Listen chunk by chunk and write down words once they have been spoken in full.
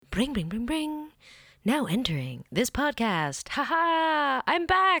Bring, bring, bring, bring. Now entering this podcast. Haha, I'm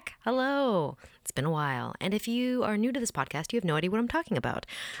back. Hello. It's been a while. And if you are new to this podcast, you have no idea what I'm talking about.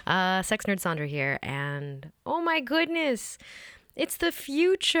 Sex Nerd Sandra here. And oh my goodness, it's the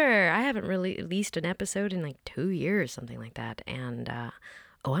future. I haven't really released an episode in like 2 years, something like that. And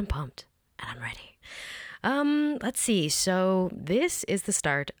I'm pumped and I'm ready. Let's see. So this is the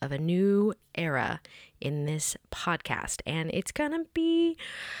start of a new era in this podcast, and it's gonna be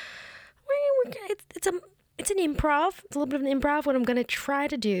it's an improv. It's a little bit of an improv. What I'm gonna try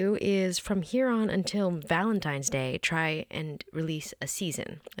to do is from here on until Valentine's Day, try and release a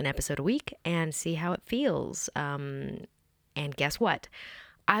season, an episode a week, and see how it feels. And guess what?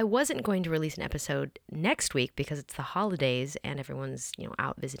 I wasn't going to release an episode next week because it's the holidays and everyone's,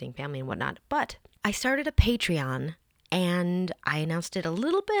 out visiting family and whatnot. But I started a Patreon and I announced it a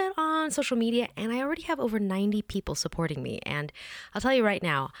little bit on social media, and I already have over 90 people supporting me. And I'll tell you right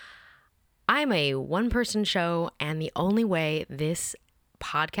now, I'm a one-person show, and the only way this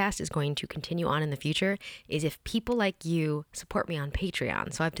podcast is going to continue on in the future is if people like you support me on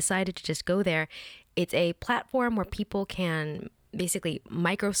Patreon. So I've decided to just go there. It's a platform where people can basically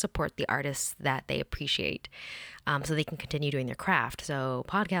micro support the artists that they appreciate, so they can continue doing their craft. So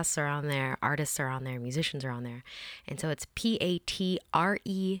podcasts are on there, artists are on there, musicians are on there. And so it's Patre.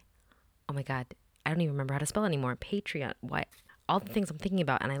 Oh my God, I don't even remember how to spell anymore. Patreon. What? All the things I'm thinking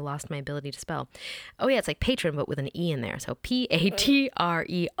about, and I lost my ability to spell. Oh yeah, it's like patron, but with an E in there. So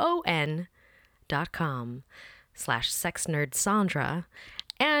patreon.com/sexnerdsandra.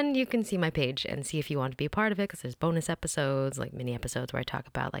 And you can see my page and see if you want to be a part of it, because there's bonus episodes, like mini episodes where I talk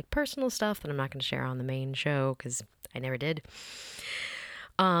about like personal stuff that I'm not going to share on the main show because I never did.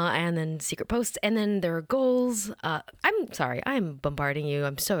 And then secret posts, and then there are goals. I'm sorry, I'm bombarding you.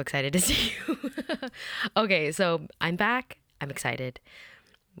 I'm so excited to see you. Okay, so I'm back. I'm excited.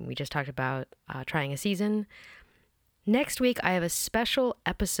 We just talked about trying a season. Next week, I have a special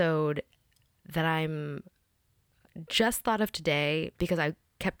episode that I'm just thought of today because I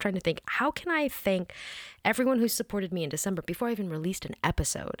kept trying to think, how can I thank everyone who supported me in December before I even released an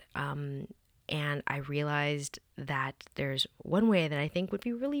episode? And I realized that there's one way that I think would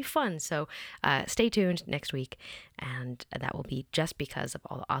be really fun. So stay tuned next week. And that will be just because of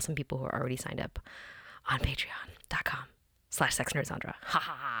all the awesome people who are already signed up on patreon.com/sexnerdsandra. Ha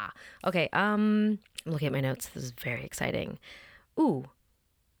ha ha. Okay, I'm looking at my notes. This is very exciting. Ooh,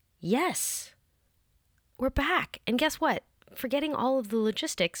 yes. We're back. And guess what? Forgetting all of the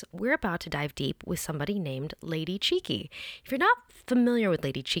logistics, we're about to dive deep with somebody named Lady Cheeky. If you're not familiar with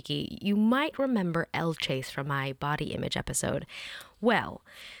Lady Cheeky, you might remember Elle Chase from my body image episode. Well,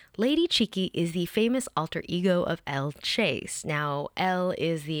 Lady Cheeky is the famous alter ego of Elle Chase. Now, Elle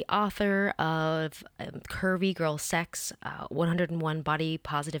is the author of Curvy Girl Sex, 101 Body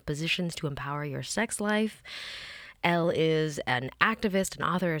Positive Positions to Empower Your Sex Life. Elle is an activist, an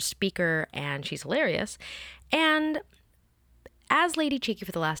author, a speaker, and she's hilarious. And as Lady Cheeky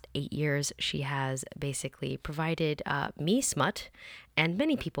for the last 8 years, she has basically provided me smut and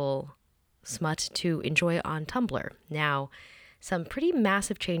many people smut to enjoy on Tumblr. Now, some pretty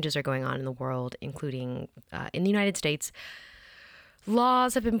massive changes are going on in the world, including in the United States.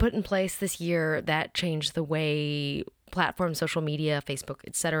 Laws have been put in place this year that change the way platforms, social media, Facebook,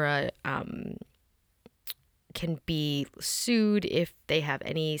 etc., can be sued if they have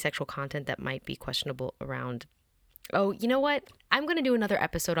any sexual content that might be questionable around. Oh, you know what? I'm going to do another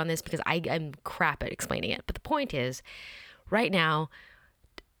episode on this because I'm crap at explaining it. But the point is, right now,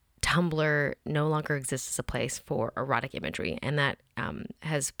 Tumblr no longer exists as a place for erotic imagery, and that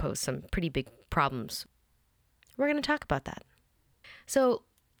has posed some pretty big problems. We're going to talk about that. So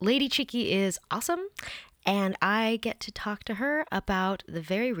Lady Cheeky is awesome, and I get to talk to her about the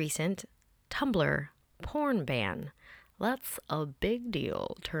very recent Tumblr porn ban. That's a big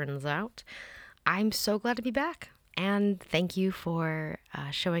deal, turns out. I'm so glad to be back. And thank you for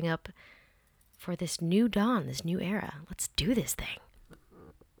showing up for this new dawn, this new era. Let's do this thing.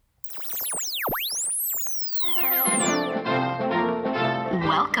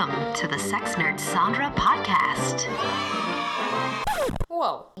 Welcome to the Sex Nerd Sandra podcast.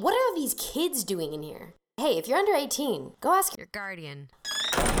 Whoa, what are these kids doing in here? Hey, if you're under 18, go ask your guardian.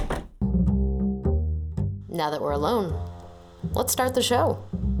 Now that we're alone, let's start the show.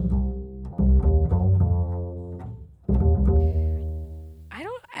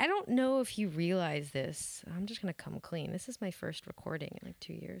 I don't know if you realize this. I'm just going to come clean. This is my first recording in like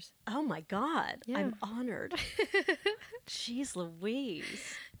 2 years. Oh my God. Yeah. I'm honored. Jeez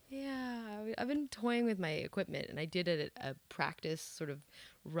Louise. Yeah. I've been toying with my equipment, and I did a practice sort of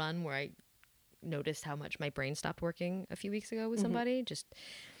run where I noticed how much my brain stopped working a few weeks ago with somebody. Just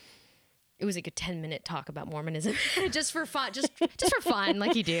it was like a 10-minute talk about Mormonism just for fun, just for fun,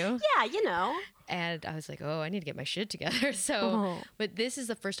 like you do. Yeah, you know. And I was like, oh, I need to get my shit together. So, but this is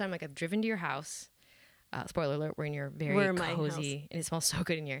the first time like I've driven to your house. Spoiler alert, we're in your very cozy, and it smells so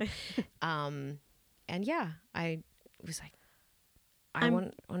good in here. And yeah, I was like, I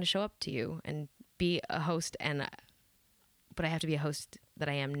want to show up to you and be a host, but I have to be a host that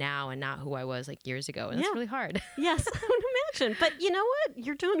I am now and not who I was like years ago. And that's really hard. Yes, I would imagine. But you know what?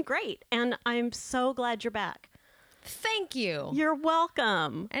 You're doing great. And I'm so glad you're back. Thank you. You're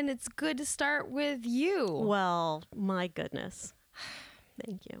welcome. And it's good to start with you. Well, my goodness.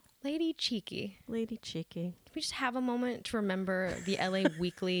 Thank you. Lady Cheeky. Lady Cheeky. Can we just have a moment to remember the LA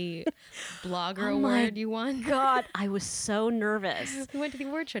Weekly Blogger Award you won? God, I was so nervous. We went to the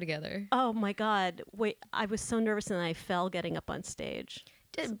award show together. Oh my God. Wait, I was so nervous and I fell getting up on stage.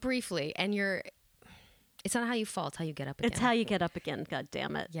 Briefly. And it's not how you fall, it's how you get up again. It's how you get up again, God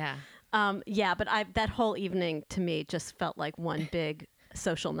damn it. Yeah. Yeah, but that whole evening to me just felt like one big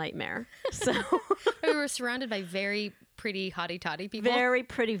social nightmare. So we were surrounded by very pretty hottie toddy people. Very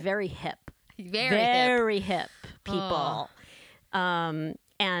pretty, very hip. Very hip people. Oh.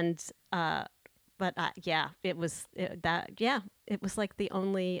 It was like the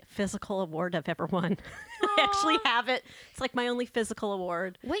only physical award I've ever won. I actually have it. It's like my only physical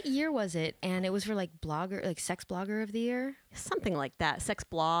award. What year was it? And it was for like sex blogger of the year? Something like that. Sex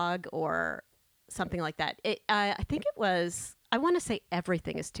blog or something like that. I think it was, I want to say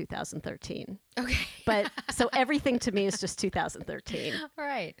everything is 2013. Okay. But so everything to me is just 2013. All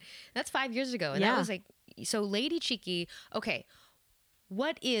right. That's 5 years ago. And that was like, so Lady Cheeky, okay.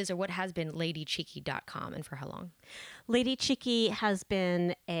 What is or what has been ladycheeky.com and for how long? Lady Cheeky has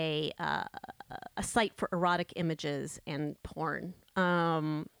been a site for erotic images and porn.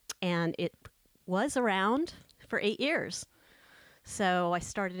 And it was around for 8 years. So I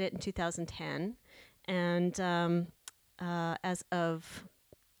started it in 2010. And as of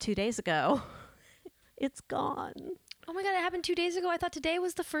 2 days ago, it's gone. Oh my God, it happened 2 days ago. I thought today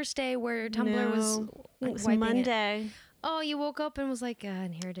was the first day where Tumblr was it was wiping Monday. It. Oh, you woke up and was like,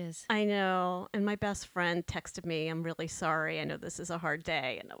 and here it is. I know. And my best friend texted me, I'm really sorry. I know this is a hard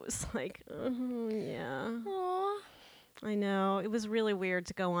day. And I was like, yeah. Aww. I know. It was really weird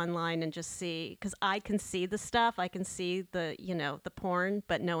to go online and just see, because I can see the stuff. I can see the porn,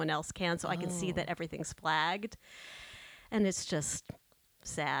 but no one else can. So I can see that everything's flagged. And it's just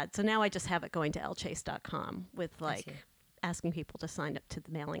sad. So now I just have it going to lchase.com with asking people to sign up to the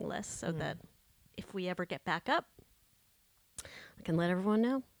mailing list so that if we ever get back up, I can let everyone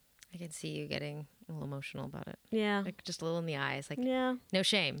know. I can see you getting a little emotional about it. Yeah. Like just a little in the eyes. Like, yeah. No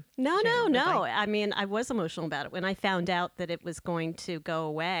shame. No. I mean, I was emotional about it. When I found out that it was going to go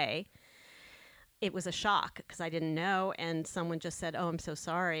away, it was a shock because I didn't know. And someone just said, oh, I'm so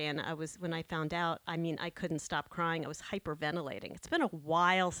sorry. And when I found out, I mean, I couldn't stop crying. I was hyperventilating. It's been a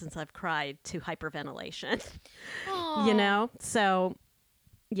while since I've cried to hyperventilation, So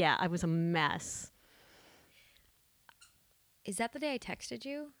yeah, I was a mess. Is that the day I texted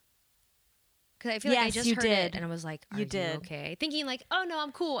you? Because I feel like I just heard it and I was like, are you okay? Thinking like, oh no,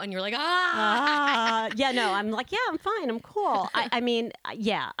 I'm cool. And you're like, yeah, no, I'm like, yeah, I'm fine. I'm cool. I mean,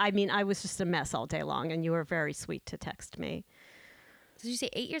 I was just a mess all day long and you were very sweet to text me. So did you say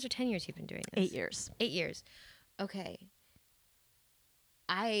 8 years or 10 years you've been doing this? 8 years. 8 years. Okay.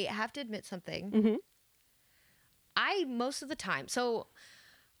 I have to admit something. Mm-hmm. I, most of the time, so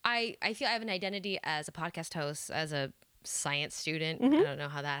I feel I have an identity as a podcast host, as a science student. I don't know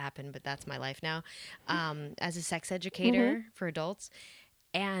how that happened, but that's my life now. As a sex educator for adults.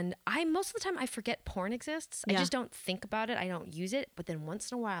 And most of the time I forget porn exists. I just don't think about it. I don't use it. But then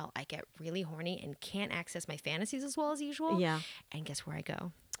once in a while I get really horny and can't access my fantasies as well as usual. Yeah. And guess where I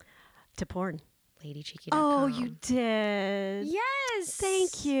go? To porn. ladycheeky.com. Oh, you did. Yes.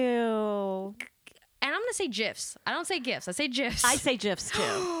 Thank you. And I'm going to say GIFs. I don't say GIFs. I say GIFs. I say GIFs too.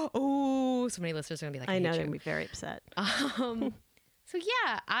 Oh, so many listeners are going to be like, I know, they're going to be very upset. So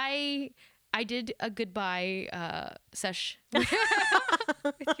yeah, I did a goodbye sesh.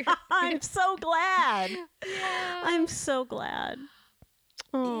 I'm so glad. Yeah. I'm so glad.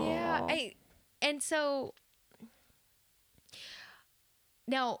 Oh. Yeah. And so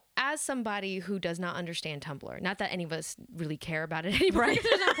now, as somebody who does not understand Tumblr, not that any of us really care about it anymore, right?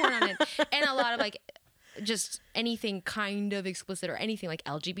 There's no porn on it, and a lot of like just anything kind of explicit or anything like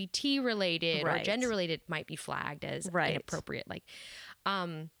LGBT related or gender related might be flagged as inappropriate. Like,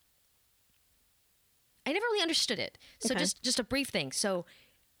 I never really understood it. So just a brief thing. So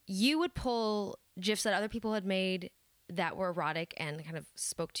you would pull GIFs that other people had made that were erotic and kind of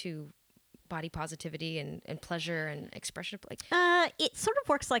spoke to body positivity and pleasure and expression of like It sort of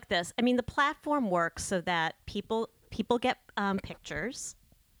works like this. I mean, the platform works so that people get pictures.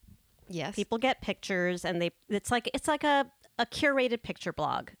 yes. People get pictures, and it's like a curated picture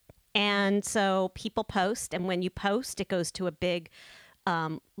blog. And so people post, and when you post, it goes to a big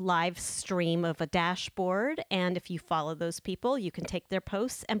live stream of a dashboard. And if you follow those people, you can take their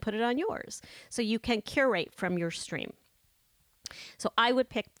posts and put it on yours. So you can curate from your stream. So I would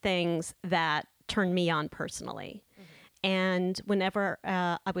pick things that turn me on personally. And whenever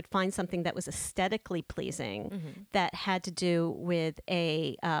I would find something that was aesthetically pleasing that had to do with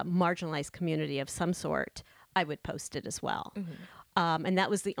a marginalized community of some sort, I would post it as well. And that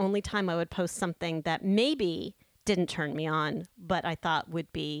was the only time I would post something that maybe didn't turn me on, but I thought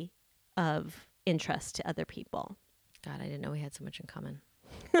would be of interest to other people. God, I didn't know we had so much in common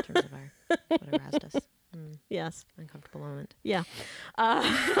in terms of our what aroused us. Yes. Uncomfortable moment. Yeah.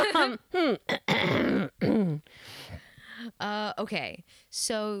 Okay,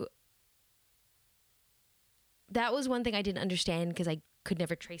 so that was one thing I didn't understand because I could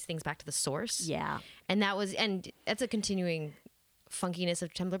never trace things back to the source. Yeah. And that's a continuing funkiness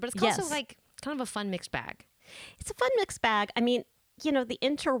of Tumblr, but it's also Yes. like kind of a fun mixed bag. It's a fun mixed bag. I mean, the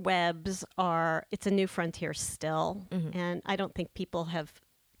interwebs it's a new frontier still. And I don't think people have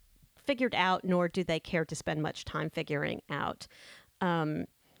figured out, nor do they care to spend much time figuring out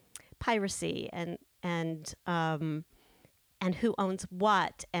piracy and who owns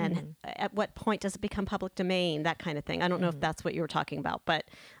what, and at what point does it become public domain, that kind of thing. I don't know if that's what you were talking about, but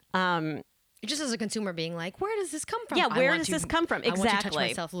Just as a consumer being like, where does this come from? yeah, where does this come from? I want to touch Exactly.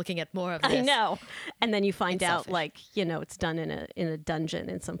 myself looking at more of this. I know. And then you find It's out, selfish. like, it's done in a dungeon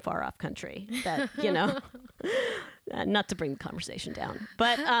in some far off country that, not to bring the conversation down,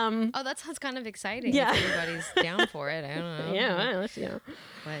 but Oh, that sounds kind of exciting. Yeah. If everybody's down for it. I don't know. yeah,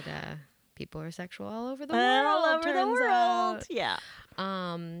 But people are sexual all over the all world. over the turns world. out. Yeah.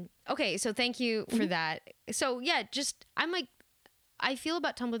 Okay, so thank you for that. So yeah, I'm like, I feel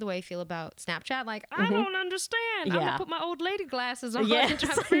about Tumblr the way I feel about Snapchat. Like, I don't understand. I'm Yeah. gonna put my old lady glasses on Yes, and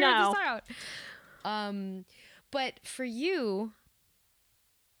try to I figure know. this out. But for you,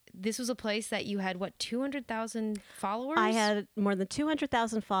 this was a place that you had 200,000 followers? I had more than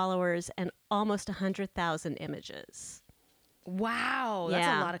 200,000 followers and almost 100,000 images. Wow, that's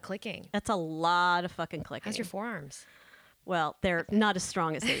Yeah. a lot of clicking. That's a lot of fucking clicking. How's your forearms? Well, they're not as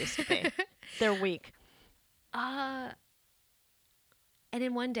strong as they used to be. They're weak. And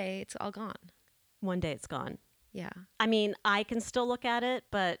in one day, it's all gone. One day it's gone. Yeah. I mean, I can still look at it,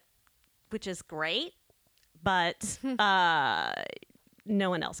 which is great, but no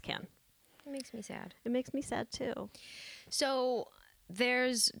one else can. It makes me sad. It makes me sad too. So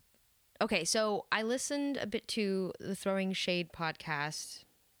so I listened a bit to the Throwing Shade podcast,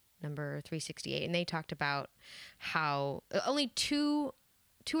 number 368, and they talked about how only two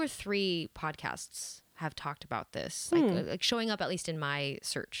or three podcasts have talked about this, like showing up at least in my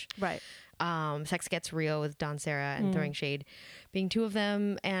search. Right. Sex Gets Real with Don Sarah and Throwing Shade being two of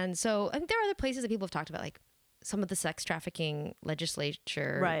them. And so there are other places that people have talked about, like some of the sex trafficking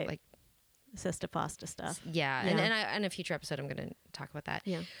legislature. Right. Like, Sister Foster stuff. yeah. Yeah. And in a future episode, I'm going to talk about that.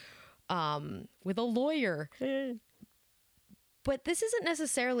 Yeah. With a lawyer. But this isn't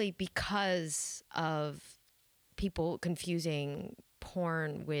necessarily because of people confusing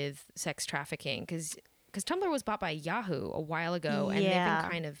porn with sex trafficking, because Tumblr was bought by Yahoo a while ago, and they've been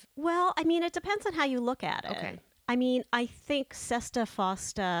kind of... Well, I mean, it depends on how you look at it. Okay. I mean, I think Sesta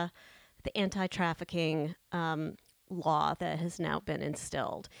Fosta, the anti-trafficking law that has now been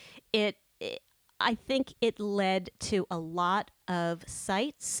instilled, I think it led to a lot of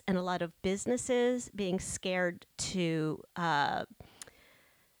sites and a lot of businesses being scared to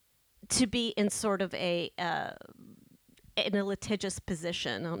be in sort of in a litigious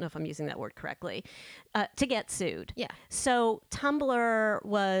position. I don't know if I'm using that word correctly, to get sued. Yeah. So Tumblr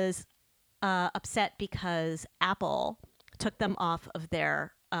was upset because Apple took them off of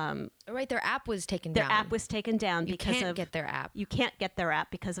their Right, their app was taken their down. app was taken down You because can't of get their app. you can't get their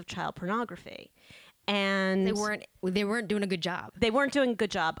app because of child pornography, and They weren't doing a good job. they weren't doing a good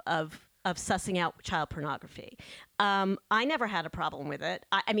job of sussing out child pornography. I never had a problem with it.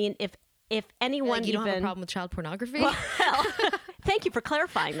 I mean, if anyone Like, you don't have a even problem with child pornography? well, thank you for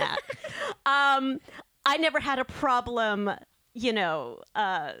clarifying that. I never had a problem,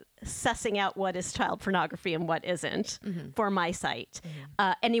 sussing out what is child pornography and what isn't for my site.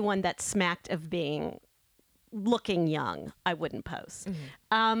 Anyone that smacked of looking young, I wouldn't post.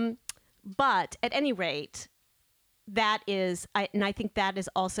 But at any rate, that is, and I think that is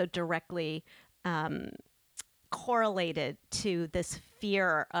also directly correlated to this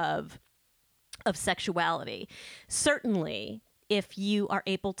fear of of sexuality. Certainly, if you are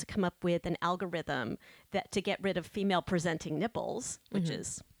able to come up with an algorithm that to get rid of female presenting nipples, which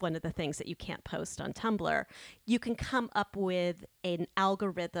is one of the things that you can't post on Tumblr, you can come up with an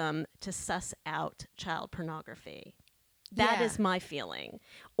algorithm to suss out child pornography. That is my feeling.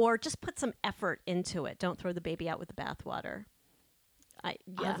 Or just put some effort into it. Don't throw the baby out with the bathwater.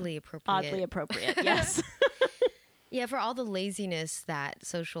 Oddly appropriate. Oddly appropriate, yes. Yeah, for all the laziness that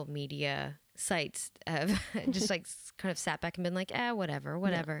social media sites have just like kind of sat back and been like, whatever.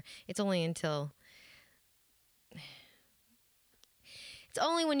 Yeah. It's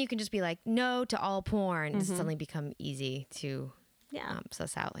only when you can just be like, no to all porn, does it suddenly become easy to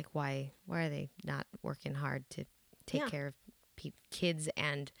suss out, like, why are they not working hard to take care of kids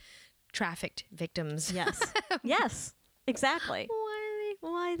and trafficked victims? Yes. Yes, exactly.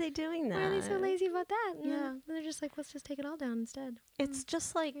 Why are they doing that? Why are they so lazy about that? Yeah. They're just like, let's just take it all down instead. It's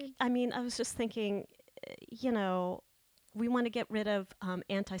just like, I mean, I was just thinking, we want to get rid of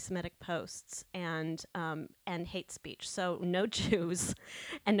anti-Semitic posts and hate speech. So no Jews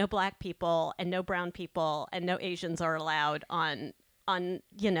and no Black people and no brown people and no Asians are allowed on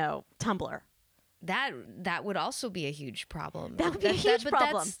Tumblr. That would also be a huge problem. That would be a huge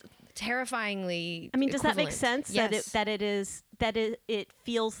problem. That's terrifyingly. I mean, does that make sense? Yes. That it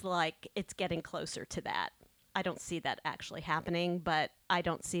feels like it's getting closer to that. I don't see that actually happening, but I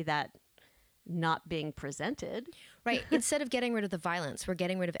don't see that not being presented. Right. Instead of getting rid of the violence, we're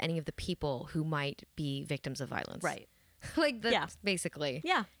getting rid of any of the people who might be victims of violence. Right. Like that's basically.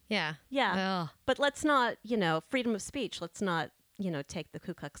 Yeah. Yeah. Yeah. But let's not, freedom of speech. Let's not, take the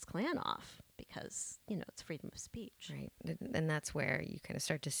Ku Klux Klan off. Because, it's freedom of speech. Right. And that's where you kind of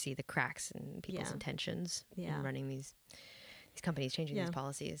start to see the cracks in people's intentions in running these companies, changing these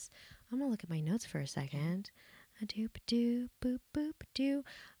policies. I'm going to look at my notes for a second. A-doop-a-doo, boop-boop-a-doo.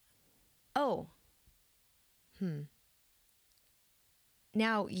 Oh.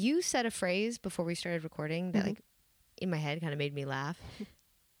 Now, you said a phrase before we started recording that, like, in my head kind of made me laugh.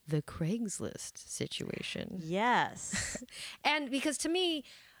 The Craigslist situation. Yes. And because to me,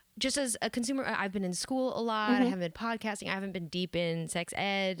 just as a consumer, I've been in school a lot. I haven't been podcasting. I haven't been deep in sex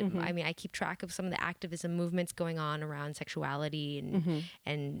ed. I mean, I keep track of some of the activism movements going on around sexuality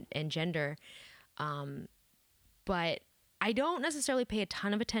and gender. But I don't necessarily pay a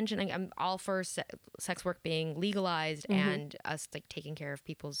ton of attention. I'm all for sex work being legalized and us like taking care of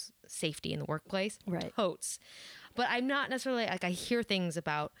people's safety in the workplace. Right. Totes. But I'm not necessarily like, I hear things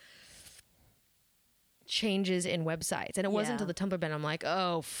about changes in websites, and it wasn't until the Tumblr ban I'm like,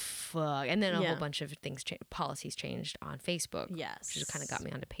 oh fuck, and then a whole bunch of things policies changed on Facebook, which just kind of got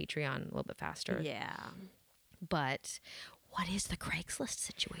me onto Patreon a little bit faster. But what is the Craigslist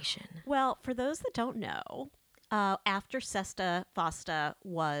situation? Well, for those that don't know, after SESTA FOSTA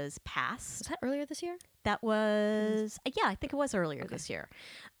was passed, Was that earlier this year? that was I think it was earlier this year.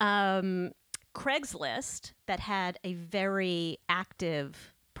 Craigslist, that had a very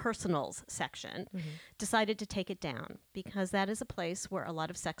active personals section, decided to take it down because that is a place where a lot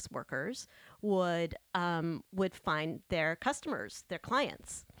of sex workers would find their customers, their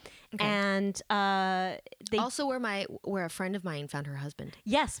clients, and they Also, where a friend of mine found her husband.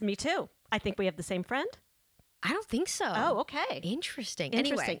 Yes, me too. I think we have the same friend. I don't think so. Oh, okay. Interesting.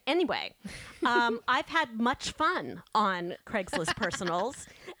 Anyway, I've had much fun on Craigslist personals,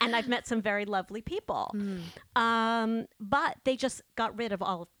 and I've met some very lovely people. But they just got rid of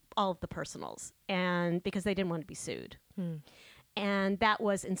all of the personals, and because they didn't want to be sued. And that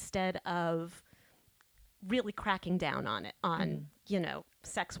was instead of really cracking down on it, on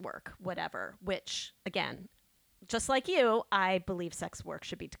sex work, whatever. Which again, just like you, I believe sex work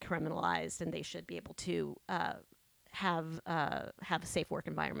should be decriminalized, and they should be able to have safe work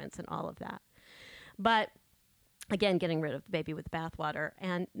environments and all of that. But again, getting rid of the baby with the bathwater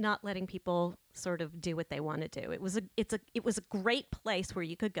and not letting people sort of do what they want to do. It was a great place where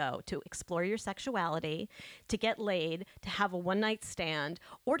you could go to explore your sexuality, to get laid, to have a one-night stand,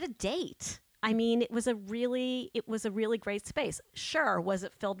 or to date. I mean, it was a really great space. Sure, was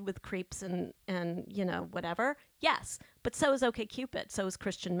it filled with creeps and whatever? Yes, but so is OkCupid. So is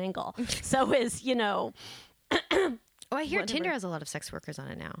Christian Mingle. So is Oh, I hear whatever. Tinder has a lot of sex workers on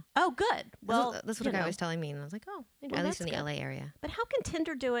it now. Oh, good. Well, that's what a guy was telling me, and I was like, oh, at least in the LA area. But how can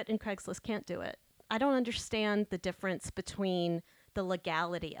Tinder do it and Craigslist can't do it? I don't understand the difference between the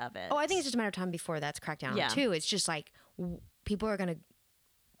legality of it. Oh, I think it's just a matter of time before that's cracked down on too. It's just like people are gonna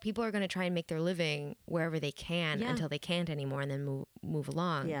try and make their living wherever they can until they can't anymore, and then move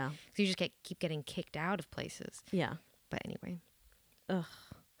along. Yeah. So you just keep getting kicked out of places. Yeah. But anyway. Ugh.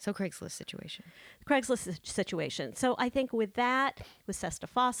 So Craigslist situation. Craigslist situation. So I think with that, with Sesta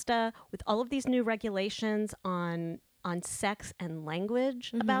Fosta, with all of these new regulations on sex and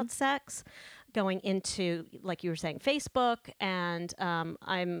language about sex, going into, like you were saying, Facebook, and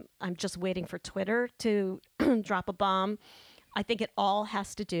I'm just waiting for Twitter to drop a bomb. I think it all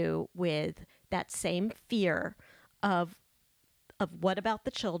has to do with that same fear of what about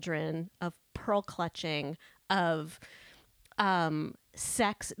the children, of pearl clutching, of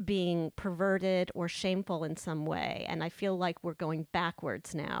sex being perverted or shameful in some way. And I feel like we're going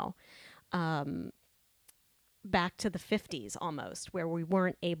backwards now, back to the 50s almost, where we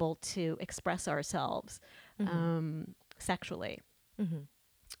weren't able to express ourselves sexually. And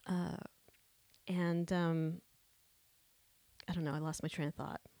I don't know, I lost my train of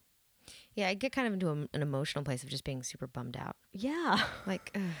thought. Yeah, I get kind of into an emotional place of just being super bummed out. Yeah.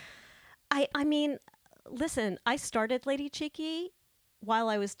 Like, I mean, listen, I started Lady Cheeky while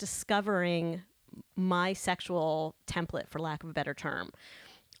I was discovering my sexual template, for lack of a better term,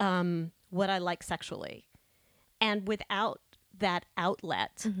 what I like sexually. And without that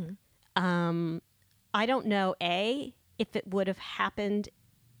outlet, I don't know, if it would have happened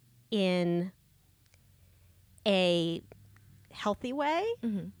in a healthy way.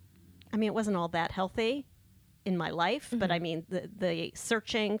 I mean, it wasn't all that healthy in my life, but I mean, the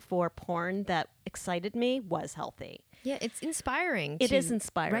searching for porn that excited me was healthy. yeah, it's inspiring. It is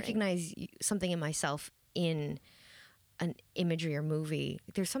inspiring. Recognize something in myself in an imagery or movie.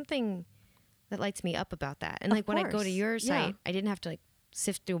 There's something that lights me up about that. And like when I go to your site, I didn't have to like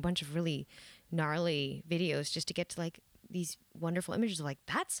sift through a bunch of really gnarly videos just to get to like these wonderful images of like,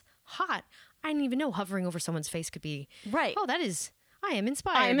 that's hot. I didn't even know hovering over someone's face could be right. Oh, I am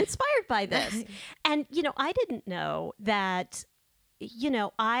inspired. I am inspired by this. And, I didn't know that,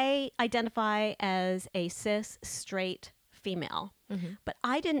 I identify as a cis straight female, but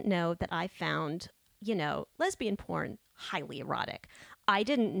I didn't know that I found, lesbian porn highly erotic. I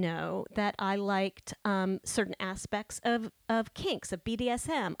didn't know that I liked certain aspects of kinks, of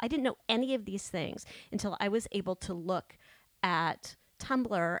BDSM. I didn't know any of these things until I was able to look at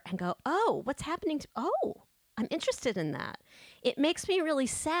Tumblr and go, oh, what's happening I'm interested in that. It makes me really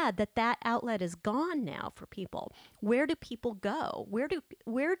sad that that outlet is gone now for people. Where do people go? Where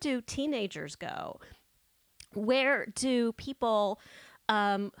do teenagers go? Where do people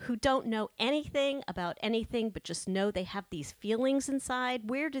who don't know anything about anything but just know they have these feelings inside,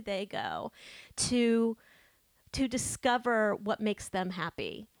 where do they go to discover what makes them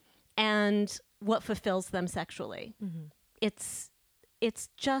happy and what fulfills them sexually? It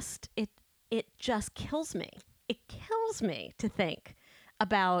just kills me. It kills me to think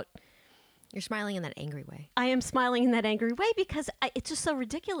about. You're smiling in that angry way. I am smiling in that angry way because it's just so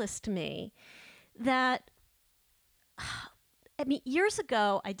ridiculous to me that, I mean, years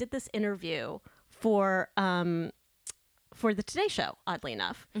ago, I did this interview for the Today Show, oddly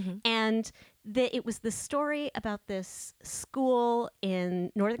enough. And it was the story about this school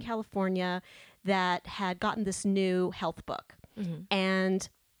in Northern California that had gotten this new health book. And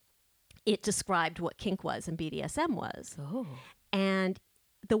it described what kink was and BDSM was. Oh. And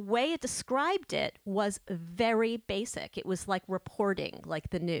the way it described it was very basic. It was like reporting,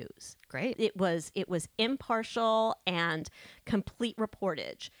 like the news. Great. It was impartial and complete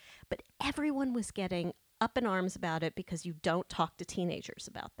reportage. But everyone was getting up in arms about it because you don't talk to teenagers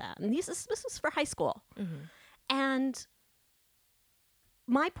about that. And this was for high school. And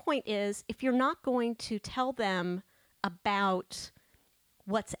my point is, if you're not going to tell them about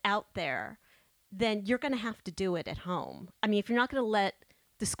what's out there, then you're going to have to do it at home. I mean, if you're not going to let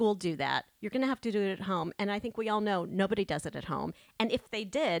the school do that, you're going to have to do it at home. And I think we all know nobody does it at home. And if they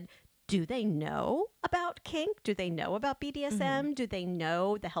did, do they know about kink? Do they know about BDSM? Do they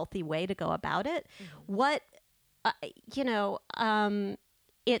know the healthy way to go about it? What,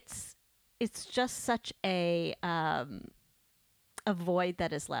 it's just such a void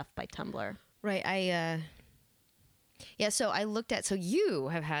that is left by Tumblr. Right. So I looked at, so you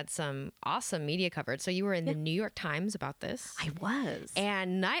have had some awesome media coverage. So you were in the New York Times about this. I was.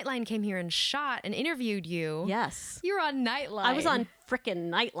 And Nightline came here and shot and interviewed you. Yes. You were on Nightline. I was on frickin'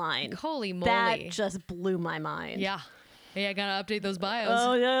 Nightline. Holy moly. That just blew my mind. Yeah. Hey, I gotta update those bios.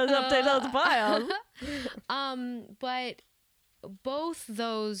 Oh, yeah, update those bios. But both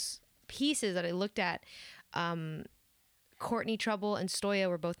those pieces that I looked at, Courtney Trouble and Stoya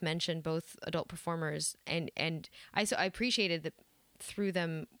were both mentioned, both adult performers, and I appreciated that through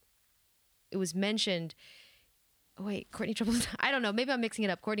them it was mentioned. Oh, wait, Courtney Trouble. I don't know. Maybe I'm mixing it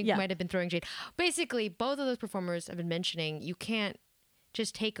up. Courtney might have been throwing shade. Basically, both of those performers have been mentioning you can't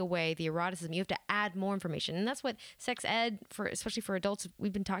just take away the eroticism. You have to add more information. And that's what sex ed, for especially for adults,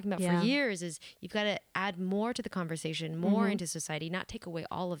 we've been talking about for years, is you've got to add more to the conversation, more into society, not take away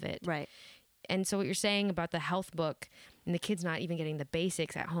all of it. Right. And so what you're saying about the health book and the kids not even getting the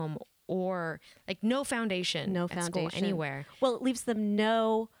basics at home, or like no foundation at school anywhere. Well, it leaves them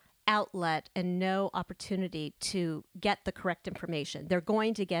no outlet and no opportunity to get the correct information. They're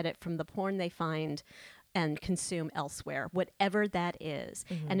going to get it from the porn they find and consume elsewhere, whatever that is.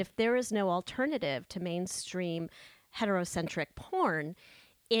 And if there is no alternative to mainstream heterocentric porn,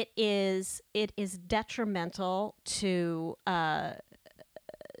 it is detrimental to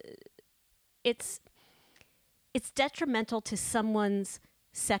it's detrimental to someone's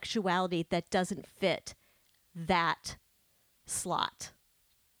sexuality that doesn't fit that slot,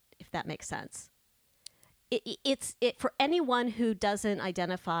 if that makes sense. It's for anyone who doesn't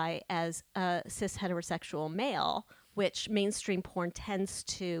identify as a cis heterosexual male, which mainstream porn tends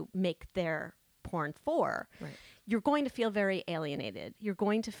to make their porn for. Right. You're going to feel very alienated. You're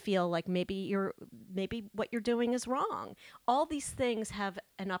going to feel like maybe what you're doing is wrong. All these things have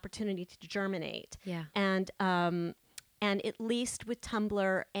an opportunity to germinate. Yeah. And at least with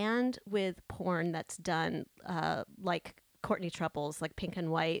Tumblr and with porn that's done, like Courtney Trupples, like Pink and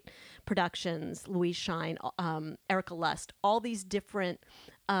White Productions, Louise Shine, Erica Lust, all these different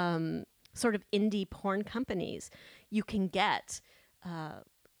sort of indie porn companies, you can get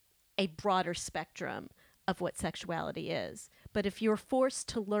a broader spectrum of what sexuality is. But if you're forced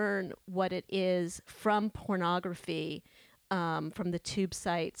to learn what it is from pornography, from the tube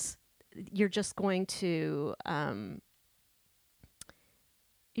sites, you're just going to have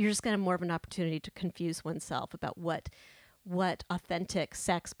more of an opportunity to confuse oneself about what authentic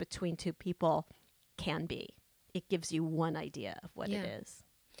sex between two people can be. It gives you one idea of what it is.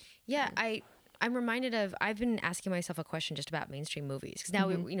 Yeah, I'm reminded of, I've been asking myself a question just about mainstream movies. Because now,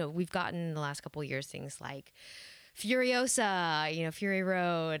 we've gotten in the last couple of years things like Furiosa, Fury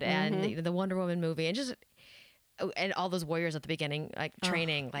Road, and the Wonder Woman movie, and all those warriors at the beginning, like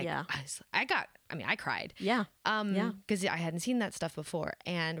training, I cried. Yeah. Because I hadn't seen that stuff before.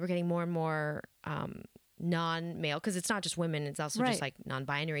 And we're getting more and more non-male, because it's not just women, it's also just like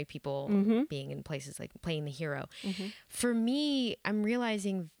non-binary people being in places like playing the hero. For me, I'm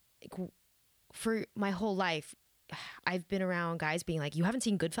realizing for my whole life, I've been around guys being like, you haven't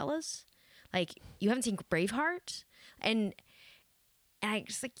seen Goodfellas? Like, you haven't seen Braveheart? And I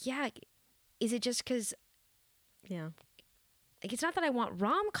just like, yeah, is it just because... Yeah. Like, it's not that I want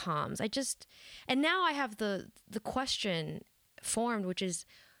rom-coms. And now I have the question formed, which is,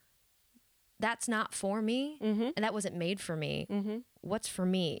 that's not for me, and that wasn't made for me. What's for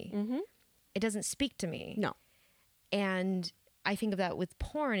me? It doesn't speak to me. No. And I think of that with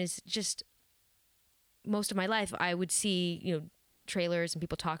porn is just, most of my life, I would see, trailers and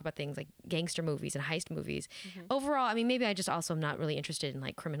people talk about things like gangster movies and heist movies. Overall, I mean, maybe I just also am not really interested in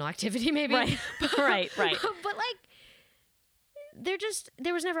like criminal activity, maybe. Right. right. But like,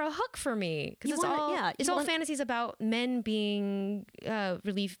 there was never a hook for me, because it's all fantasies about men being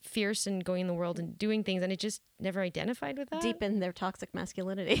really fierce and going in the world and doing things, and it just never identified with that. Deep in their toxic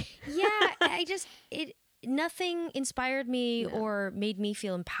masculinity. Nothing inspired me or made me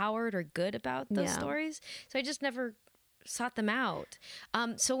feel empowered or good about those stories. So I just never sought them out.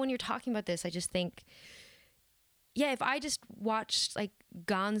 So when you're talking about this, I just think, if I just watched like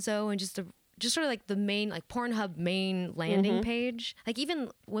Gonzo and just sort of like the main, like Pornhub main landing page, like even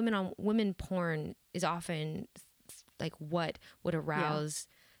women porn is often like what would arouse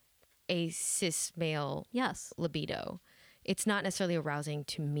a cis male libido. It's not necessarily arousing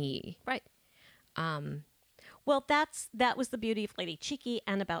to me. Right. Well, that was the beauty of Lady Cheeky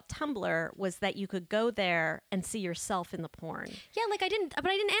and about Tumblr, was that you could go there and see yourself in the porn. Yeah, I didn't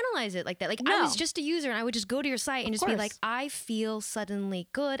analyze it like that. Like, I was just a user, and I would just go to your site and just be like, I feel suddenly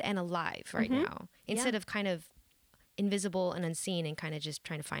good and alive right now, instead of kind of invisible and unseen and kind of just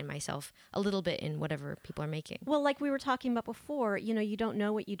trying to find myself a little bit in whatever people are making. Well, like we were talking about before, you don't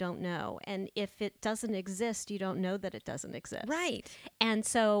know what you don't know. And if it doesn't exist, you don't know that it doesn't exist. Right. And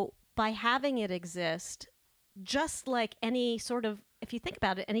so by having it exist, just like any sort of, if you think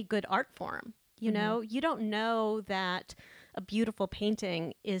about it, any good art form, you don't know that a beautiful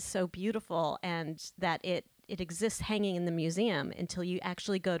painting is so beautiful and that it exists hanging in the museum until you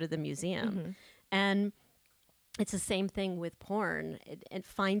actually go to the museum. And it's the same thing with porn, and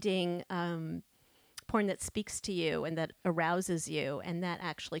finding porn that speaks to you and that arouses you and that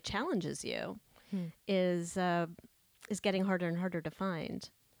actually challenges you is getting harder and harder to find.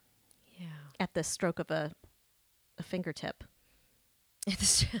 Yeah. At the stroke of a fingertip.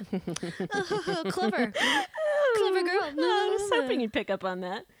 Oh, clever. Clever girl. I was hoping you'd pick up on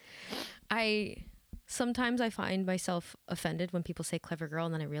that. Sometimes I find myself offended when people say clever girl,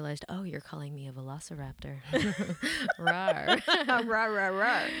 and then I realized, oh, you're calling me a velociraptor. Rawr.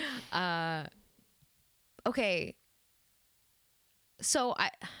 Rawr, rawr. Okay. So I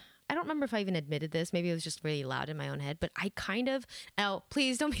don't remember if I even admitted this. Maybe it was just really loud in my own head, but I kind of, oh,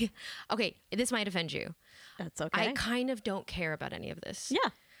 please don't be, okay, this might offend you. That's okay. I kind of don't care about any of this.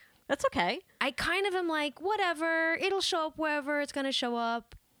 Yeah, that's okay. I kind of am like, whatever, it'll show up wherever it's going to show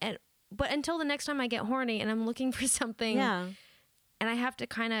up. But until the next time I get horny and I'm looking for something, Yeah. and I have to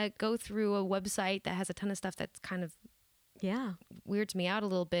kind of go through a website that has a ton of stuff that's kind of Yeah. weirds me out a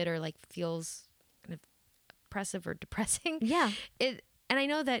little bit, or like feels kind of oppressive or depressing. Yeah. And I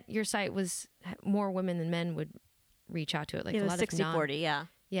know that your site was more women than men would reach out to it. Like It a was lot 60-40, of yeah.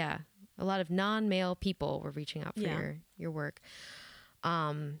 yeah, a lot of non-male people were reaching out for Yeah. your work.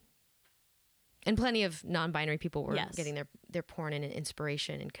 And plenty of non-binary people were Yes. getting their porn and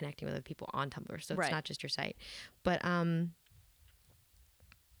inspiration and connecting with other people on Tumblr. So it's Right. not just your site. But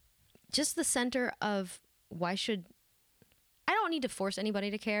just the center of I don't need to force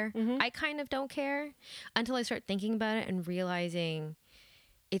anybody to care. Mm-hmm. I kind of don't care until I start thinking about it and realizing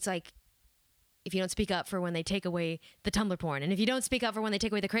it's like, if you don't speak up for when they take away the Tumblr porn, and if you don't speak up for when they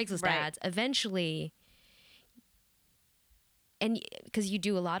take away the Craigslist Right. ads, eventually, and because you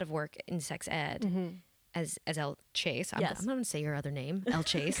do a lot of work in sex ed as El Chase, Yes. I'm not going to say your other name, El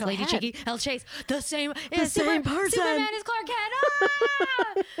Chase, Go Lady ahead. Cheeky, El Chase, the same same person. Superman is Clark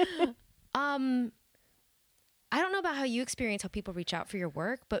Kent. I don't know about how you experience how people reach out for your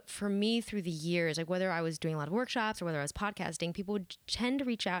work, but for me, through the years, like whether I was doing a lot of workshops or whether I was podcasting, people would tend to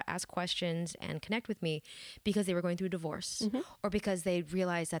reach out, ask questions, and connect with me because they were going through a divorce or because they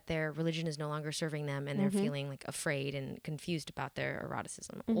realized that their religion is no longer serving them and they're feeling like afraid and confused about their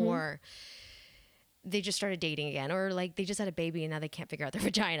eroticism, or they just started dating again, or like they just had a baby and now they can't figure out their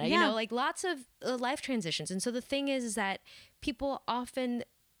vagina. You Yeah. know, like lots of life transitions. And so the thing is that people often,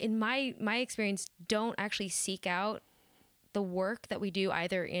 in my experience, don't actually seek out the work that we do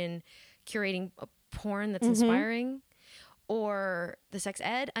either in curating a porn that's inspiring or the sex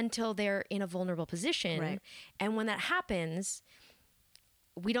ed until they're in a vulnerable position. Right. And when that happens,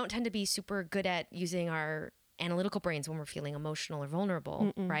 we don't tend to be super good at using our analytical brains when we're feeling emotional or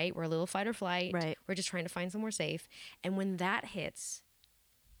vulnerable, right? We're a little fight or flight. Right. We're just trying to find somewhere safe. And when that hits,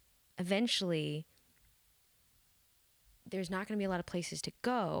 eventually there's not going to be a lot of places to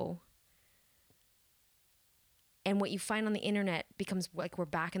go. And what you find on the internet becomes like we're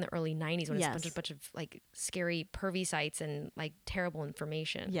back in the early 90s when Yes. it's a bunch of like scary pervy sites and like terrible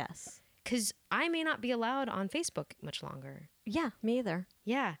information. Yes. Because I may not be allowed on Facebook much longer. Yeah, me either.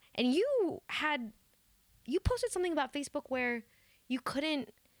 Yeah. And you posted something about Facebook where you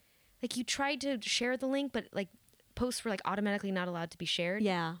couldn't, like you tried to share the link, but like posts were like automatically not allowed to be shared.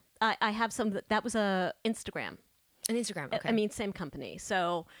 Yeah. I have some, that was a Instagram. On Instagram. Okay. I mean, same company.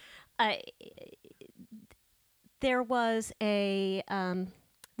 So there was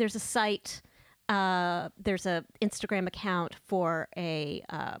there's a site, there's a Instagram account for a,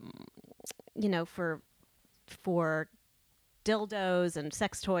 for dildos and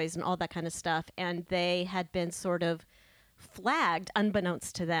sex toys and all that kind of stuff. And they had been sort of flagged,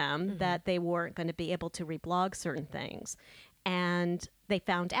 unbeknownst to them, that they weren't going to be able to reblog certain things. And they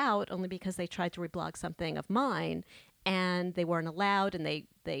found out only because they tried to reblog something of mine and they weren't allowed, and they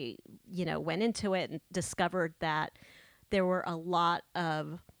went into it and discovered that there were a lot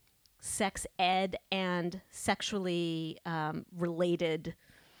of sex ed and sexually related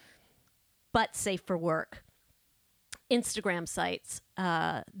but safe for work Instagram sites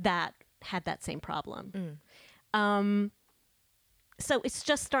that had that same problem. So it's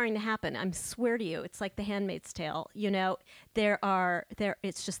just starting to happen. I swear to you, it's like The Handmaid's Tale.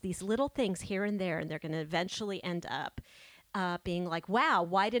 It's just these little things here and there, and they're going to eventually end up being like, wow,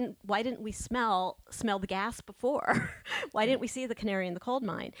 why didn't we smell the gas before? Why didn't we see the canary in the coal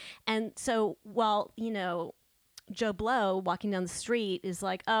mine? And so while, Joe Blow walking down the street is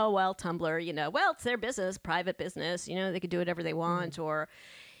like, oh, well, Tumblr, well, it's their business, private business, they could do whatever they want. Or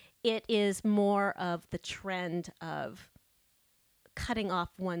it is more of the trend of cutting off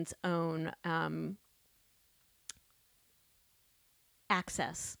one's own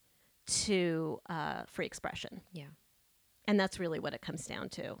access to free expression. Yeah. And that's really what it comes down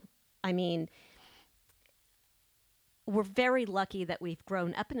to. I mean, we're very lucky that we've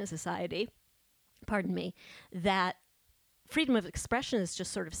grown up in a society, pardon me, that freedom of expression is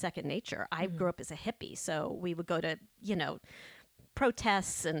just sort of second nature. I grew up as a hippie, so we would go to,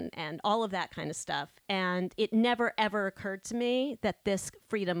 protests and all of that kind of stuff. And it never, ever occurred to me that this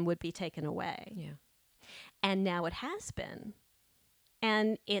freedom would be taken away. Yeah. And now it has been.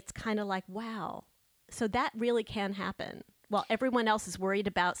 And it's kind of like, wow. So that really can happen. While everyone else is worried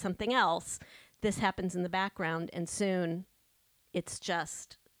about something else, this happens in the background, and soon it's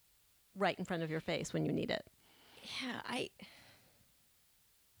just right in front of your face when you need it. Yeah, I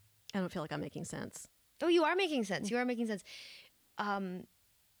don't feel like I'm making sense. Oh, you are making sense. You are making sense.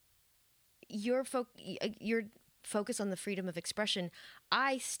 Your focus on the freedom of expression,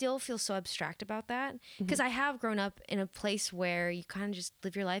 I still feel so abstract about that because I have grown up in a place where you kind of just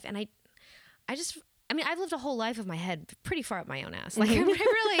live your life, and I mean, I've lived a whole life of my head pretty far up my own ass. Like, I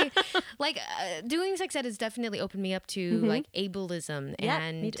really, like, doing sex ed has definitely opened me up to, like, ableism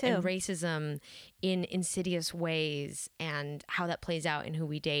and racism in insidious ways, and how that plays out in who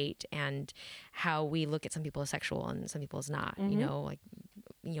we date, and how we look at some people as sexual and some people as not, you know, like,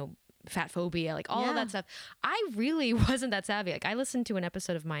 you know, fat phobia, like all of that stuff. I really wasn't that savvy. Like, I listened to an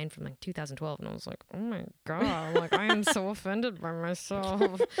episode of mine from like 2012 and I was like, oh my God, like I am so offended by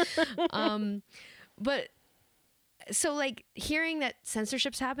myself. But so like hearing that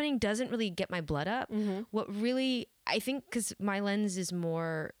censorship's happening doesn't really get my blood up. What really, I think, because my lens is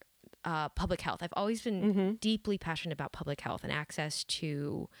more public health. I've always been deeply passionate about public health and access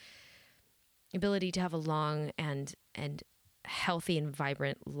to ability to have a long and healthy and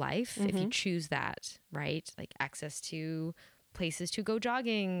vibrant life if you choose that, right? Like access to places to go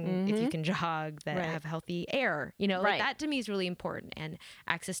jogging if you can jog that have healthy air, you know, like that to me is really important, and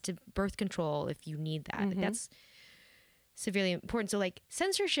access to birth control if you need that. Like, that's severely important. So like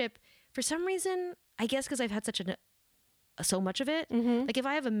censorship, for some reason, I guess because I've had such so much of it, like if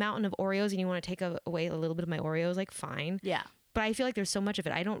I have a mountain of Oreos and you want to take away a little bit of my Oreos, like fine. Yeah. But I feel like there's so much of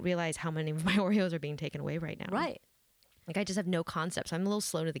it. I don't realize how many of my Oreos are being taken away right now. Right. Like, I just have no concepts. I'm a little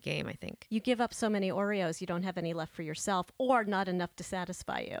slow to the game, I think. You give up so many Oreos, you don't have any left for yourself, or not enough to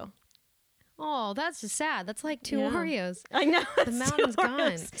satisfy you. Oh, that's just sad. That's like 2 Oreos. I know. The mountain's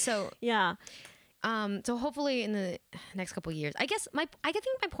gone. So, yeah. So hopefully in the next couple of years, I think my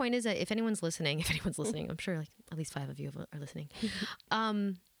point is that if anyone's listening, I'm sure like at least 5 of you are listening.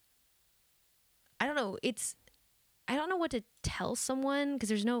 I don't know. I don't know what to tell someone,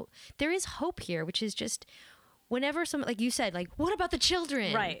 because there is hope here, which is just, whenever someone, like you said, like, what about the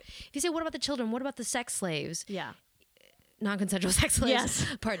children? Right. If you say, what about the children? What about the sex slaves? Yeah. Non-consensual sex slaves. Yes.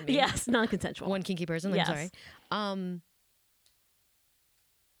 Pardon me. Yes, non-consensual. One kinky person. Yes. I'm sorry.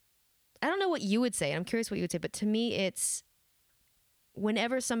 I don't know what you would say. I'm curious what you would say. But to me, it's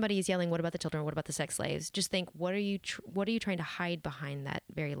whenever somebody is yelling, what about the children? What about the sex slaves? Just think, what are you trying to hide behind that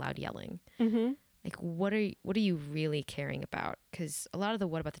very loud yelling? Like, what are you really caring about? Because a lot of the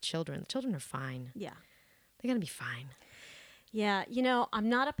what about the children are fine. Yeah. They're going to be fine. Yeah. You know, I'm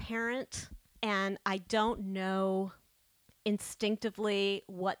not a parent, and I don't know instinctively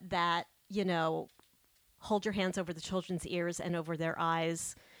what that, you know, hold your hands over the children's ears and over their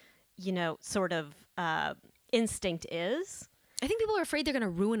eyes, you know, sort of instinct is. I think people are afraid they're going to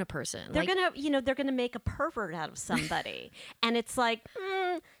ruin a person. They're going to make a pervert out of somebody. And it's like,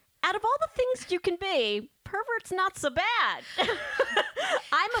 out of all the things you can be, pervert's not so bad.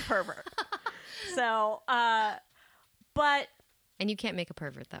 I'm a pervert. So, but... And you can't make a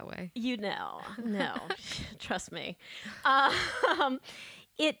pervert that way. You know. No. Trust me. Now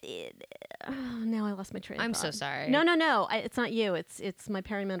I lost my train of thought. I'm so sorry. No. It's not you. It's my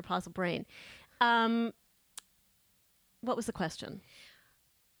perimenopausal brain. What was the question?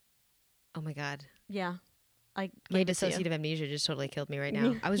 Oh my God. Yeah. My dissociative amnesia just totally killed me right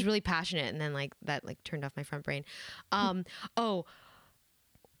now. I was really passionate, and then that turned off my front brain.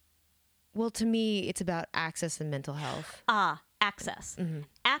 Well, to me, it's about access and mental health. Access.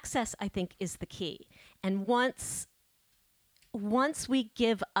 Access, I think, is the key. And once we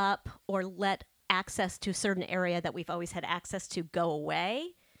give up or let access to a certain area that we've always had access to go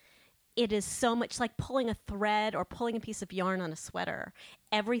away, it is so much like pulling a thread or pulling a piece of yarn on a sweater.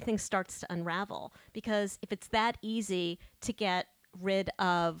 Everything starts to unravel, because if it's that easy to get rid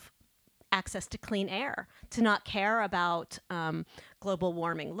of access to clean air, to not care about global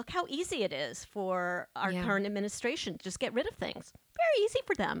warming. Look how easy it is for our current administration to just get rid of things. Very easy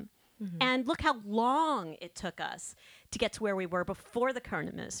for them. And look how long it took us to get to where we were before the current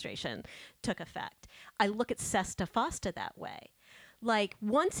administration took effect. I look at SESTA FOSTA that way. Like,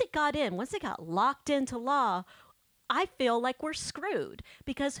 once it got locked into law, I feel like we're screwed,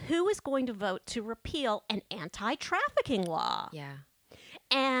 because who is going to vote to repeal an anti-trafficking law? Yeah.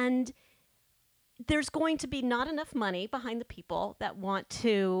 And there's going to be not enough money behind the people that want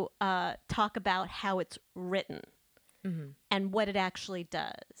to talk about how it's written and what it actually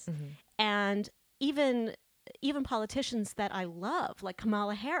does. And even politicians that I love, like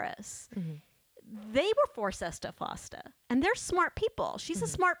Kamala Harris, they were for Sesta Fosta, and they're smart people. She's a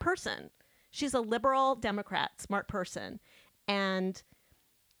smart person. She's a liberal Democrat, smart person, and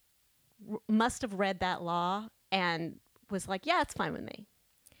must have read that law and was like, yeah, it's fine with me.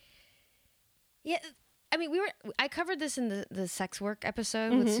 Yeah. I mean, I covered this in the sex work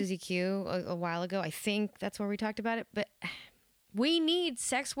episode with Susie Q a while ago. I think that's where we talked about it. But we need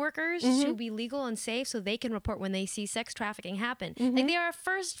sex workers to be legal and safe so they can report when they see sex trafficking happen. Like, they are our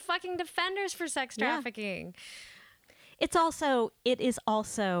first fucking defenders for sex trafficking. It is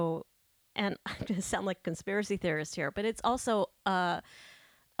also, and I'm going to sound like a conspiracy theorist here, but it's also a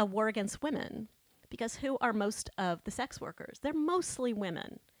war against women, because who are most of the sex workers? They're mostly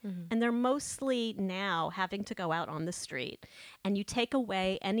women. And they're mostly now having to go out on the street, and you take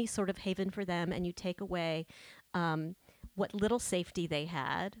away any sort of haven for them, and you take away what little safety they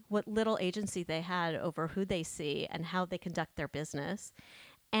had, what little agency they had over who they see and how they conduct their business.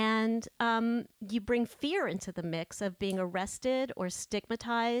 And you bring fear into the mix of being arrested or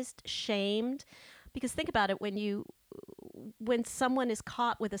stigmatized, shamed. Because think about it, when someone is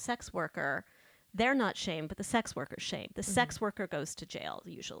caught with a sex worker, they're not shamed, but the sex worker's shamed. The sex worker goes to jail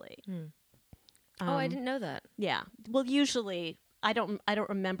usually. I didn't know that. Yeah. Well, usually, I don't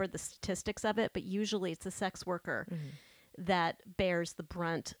remember the statistics of it, but usually it's the sex worker that bears the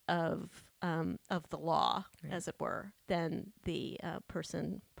brunt of the law, as it were, than the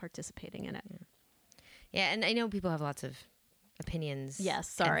person participating in it. Yeah, and I know people have lots of opinions. Yes,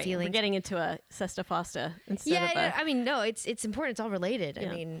 sorry. And We're getting into a Sesta Fosta instead of I mean, no, it's important. It's all related. Yeah.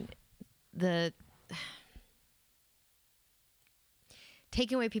 I mean, the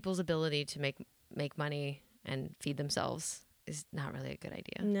taking away people's ability to make money and feed themselves is not really a good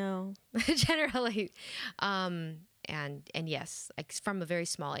idea. No. Generally. And yes, like from a very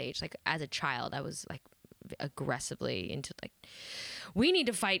small age, like as a child, I was like aggressively into like, we need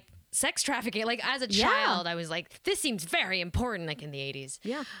to fight sex trafficking. Like as a child, I was like, this seems very important, like in the 80s.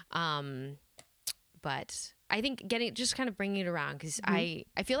 Yeah. But I think just kind of bringing it around, because I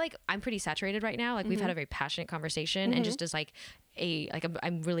feel like I'm pretty saturated right now. Like we've had a very passionate conversation, and just as like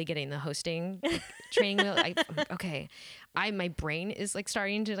I'm really getting the hosting like, training wheel. Okay, my brain is like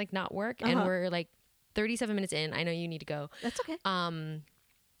starting to like not work, and we're like 37 minutes in. I know you need to go. That's okay. Well,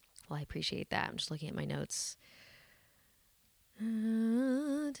 I appreciate that. I'm just looking at my notes.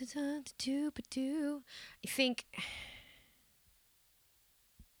 I think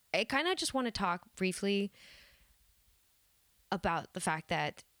I kind of just want to talk briefly about the fact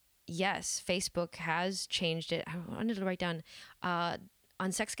that, yes, Facebook has changed it. I wanted to write down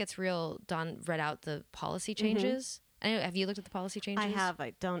on Sex Gets Real, Dawn read out the policy changes. Have you looked at the policy changes? I have.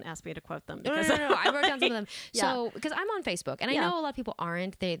 Don't ask me to quote them. No. I wrote down some of them. Yeah. So, because I'm on Facebook, and I know a lot of people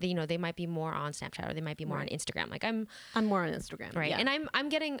aren't. They might be more on Snapchat, or they might be more on Instagram. Like I'm more on Instagram. Right. Yeah. And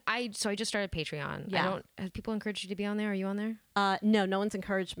I just started Patreon. Yeah. Have people encouraged you to be on there? Are you on there? No one's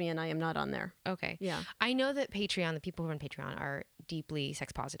encouraged me, and I am not on there. Okay. Yeah. I know that Patreon, the people who run Patreon, are deeply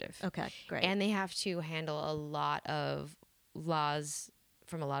sex positive. Okay, great. And they have to handle a lot of laws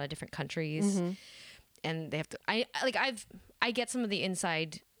from a lot of different countries. And they have to, I get some of the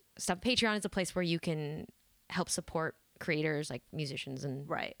inside stuff. Patreon is a place where you can help support creators like musicians and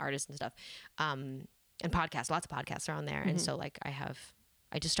artists and stuff. And podcasts, lots of podcasts are on there. And so like I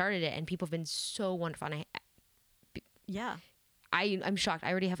just started it, and people have been so wonderful. And I'm shocked.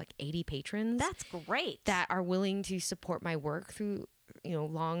 I already have like 80 patrons. That's great. That are willing to support my work through,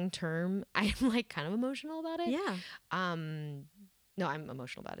 long term. I'm like kind of emotional about it. Yeah. No, I'm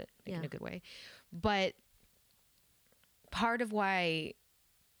emotional about it in a good way. But part of why,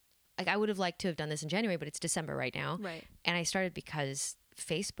 like, I would have liked to have done this in January, but it's December right now. Right. And I started because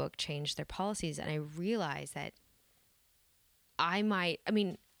Facebook changed their policies, and I realized that I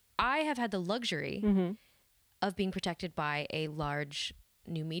have had the luxury of being protected by a large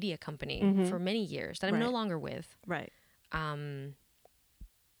new media company for many years that I'm no longer with. Right. And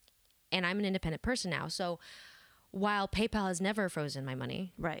I'm an independent person now. So while PayPal has never frozen my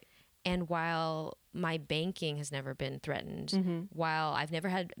money. Right. And while my banking has never been threatened, while I've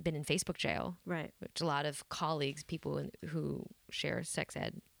never been in Facebook jail, right, which a lot of colleagues, people who share sex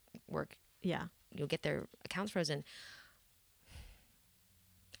ed work, you'll get their accounts frozen.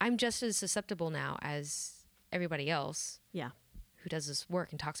 I'm just as susceptible now as everybody else, who does this work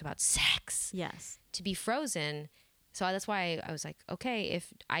and talks about sex, to be frozen. So that's why I was like, okay,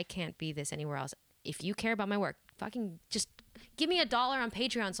 if I can't be this anywhere else, if you care about my work, fucking just give me $1 on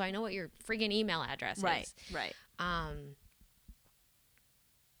Patreon so I know what your friggin' email address is. Right. And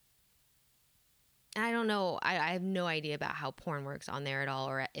I don't know. I have no idea about how porn works on there at all,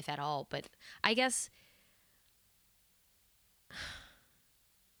 or if at all. But I guess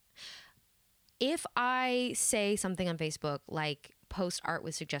if I say something on Facebook like post art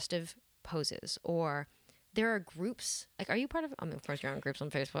with suggestive poses, or there are groups, like, are you part of? I mean, of course you're on groups on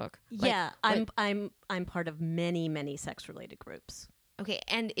Facebook. Yeah, Like, I'm part of many sex related groups. okay,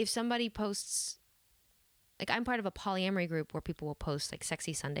 and if somebody posts, like, I'm part of a polyamory group where people will post like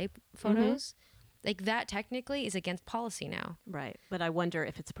sexy Sunday photos. Like, that technically is against policy now. Right. But I wonder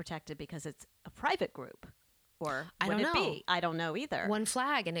if it's protected because it's a private group, or I would don't it know. be? I don't know either. One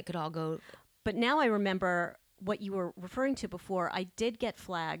flag and it could all go. But now I remember what you were referring to before. I did get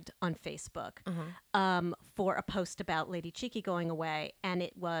flagged on Facebook for a post about Lady Cheeky going away, and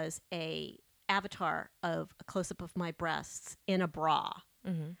it was a avatar of a close up of my breasts in a bra,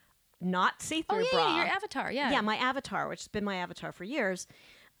 not see through bra. Yeah, your avatar. Yeah, Yeah, my avatar, which has been my avatar for years.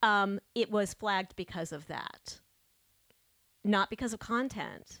 It was flagged because of that, not because of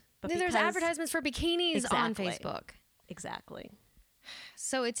content. But there's because advertisements for bikinis on Exactly. Facebook. Exactly.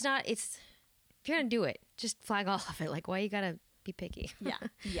 So it's not. It's if you're gonna do it, just flag all of it. Like, why you gotta be picky? Yeah.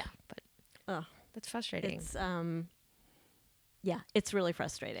 Yeah. But that's frustrating. It's yeah, it's really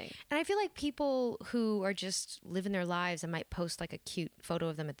frustrating. And I feel like people who are just living their lives and might post like a cute photo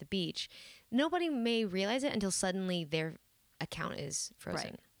of them at the beach, nobody may realize it until suddenly their account is frozen.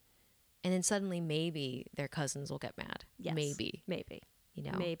 Right. And then suddenly maybe their cousins will get mad. Yes. Maybe. Maybe. You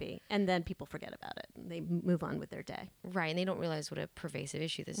know? Maybe. And then people forget about it. They move on with their day. Right. And they don't realize what a pervasive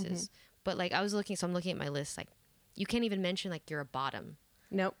issue this is. But like I'm looking at my list, like you can't even mention like you're a bottom.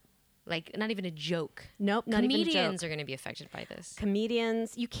 Nope. Like not even a joke. Nope. Not even a joke. Comedians are going to be affected by this.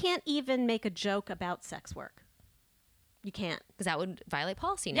 Comedians. You can't even make a joke about sex work. You can't. Because that would violate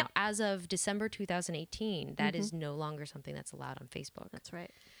policy now. Yep. As of December 2018, that is no longer something that's allowed on Facebook. That's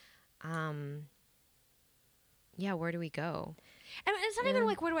right. Yeah, where do we go? And it's not even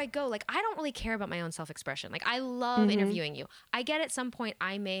like, where do I go? Like, I don't really care about my own self-expression. Like, I love interviewing you. I get at some point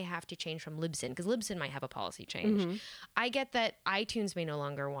I may have to change from Libsyn because Libsyn might have a policy change. I get that iTunes may no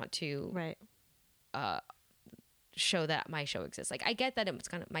longer want to Right. show that my show exists. Like, I get that it's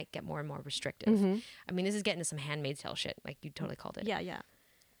gonna might get more and more restrictive. I mean, this is getting to some Handmaid's Tale shit. Like, you totally called it. Yeah. Yeah.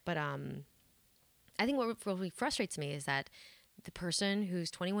 But I think what really frustrates me is that the person who's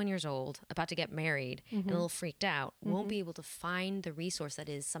 21 years old, about to get married, and a little freaked out, won't be able to find the resource that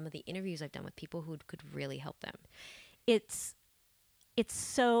is some of the interviews I've done with people who could really help them. It's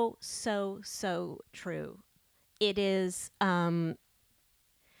so true. It is.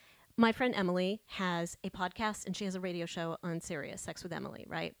 My friend Emily has a podcast and she has a radio show on Sirius, Sex with Emily,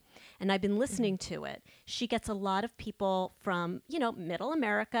 right? And I've been listening to it. She gets a lot of people from, middle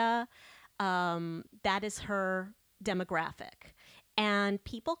America. That is her demographic. And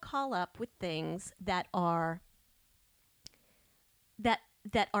people call up with things that are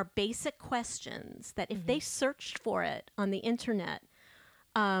basic questions that if they searched for it on the internet,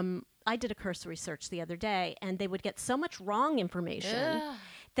 I did a cursory search the other day, and they would get so much wrong information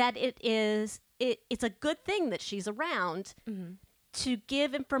that it's a good thing that she's around to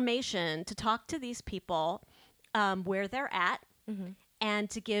give information, to talk to these people where they're at, and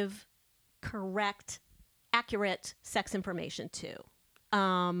to give correct, accurate sex information too.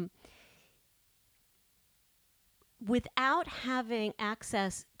 Without having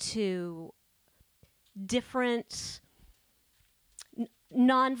access to different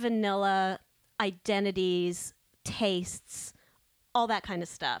non-vanilla identities, tastes, all that kind of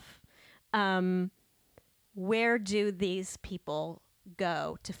stuff, where do these people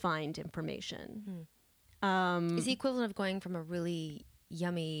go to find information? Is the equivalent of going from a really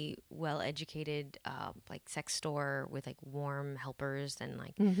yummy, well-educated like sex store with like warm helpers and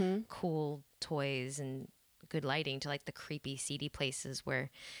like cool toys and good lighting to like the creepy seedy places where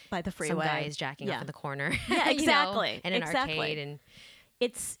by the freeway some guy is jacking off in the corner. Yeah, exactly. And an arcade. And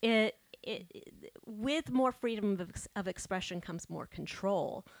it's with more freedom of expression comes more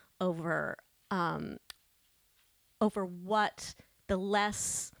control over what the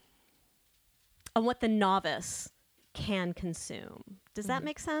novice can consume. Does that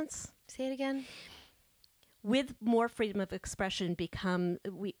make sense? Say it again. With more freedom of expression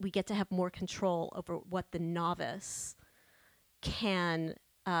we get to have more control over what the novice can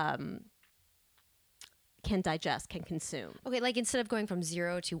digest, can consume. Okay, like instead of going from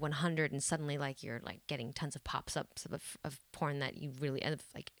 0 to 100 and suddenly like you're like getting tons of pops-ups of porn that you really, of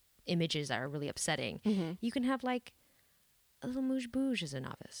like images that are really upsetting, you can have like a little mouche-bouge as a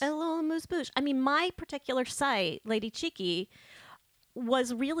novice. A little mouche-bouge. I mean, my particular site, Lady Cheeky,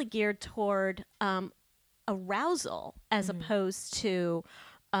 was really geared toward arousal as opposed to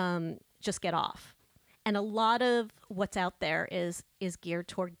just get off. And a lot of what's out there is geared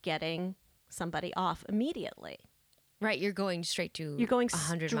toward getting somebody off immediately. Right, you're going straight to You're going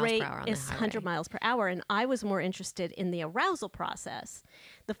 100 miles straight per hour on the is highway. 100 miles per hour. And I was more interested in the arousal process,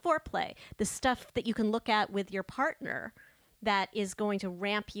 the foreplay, the stuff that you can look at with your partner that is going to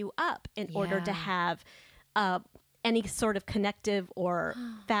ramp you up in order to Yeah. have any sort of connective or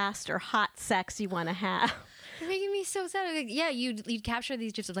fast or hot sex you want to have. You're making me so sad. Like, yeah, you'd capture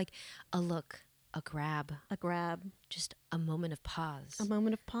these gifs of like a look, a grab, A grab, just a moment of pause. a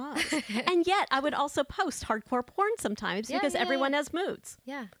moment of pause. And yet I would also post hardcore porn sometimes because everyone has moods.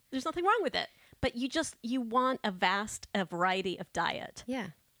 Yeah. There's nothing wrong with it. But you want a variety of diet. Yeah.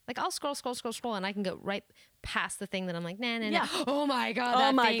 Like I'll scroll, and I can go right past the thing that I'm like, nah. Yeah. Oh my God, Oh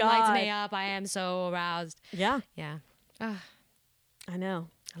that my thing God. lights me up. I am so aroused. Yeah. Yeah. I know.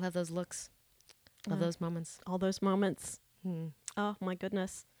 I love those looks. Love those moments. All those moments. Oh my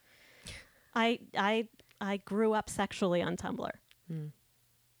goodness. I grew up sexually on Tumblr.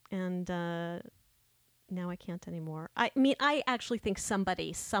 And now I can't anymore. I mean, I actually think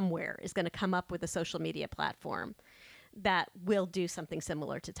somebody somewhere is going to come up with a social media platform that will do something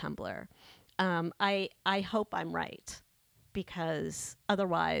similar to Tumblr. I hope I'm right, because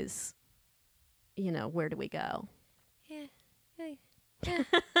otherwise, where do we go? Yeah.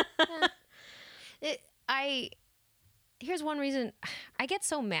 Here's one reason I get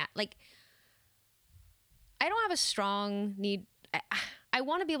so mad. Like, I don't have a strong need. I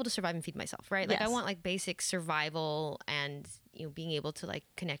want to be able to survive and feed myself, right? Like, Yes. I want like basic survival and being able to like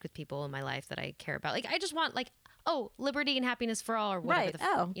connect with people in my life that I care about. Like, I just want like liberty and happiness for all, or whatever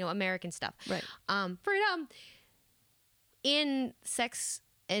Right. American stuff. Right. Freedom in sex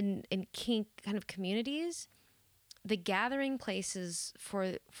and kink kind of communities. The gathering places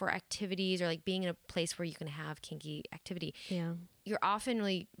for activities, or like being in a place where you can have kinky activity, Yeah. you're often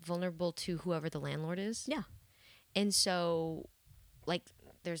really vulnerable to whoever the landlord is. Yeah. And so, like,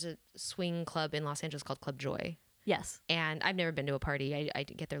 there's a swing club in Los Angeles called Club Joy. Yes. And I've never been to a party. I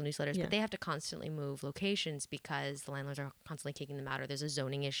get their newsletters, Yeah. but they have to constantly move locations because the landlords are constantly kicking them out, or there's a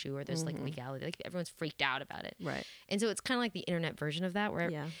zoning issue, or there's like legality. Like, everyone's freaked out about it. Right. And so it's kind of like the internet version of that, where,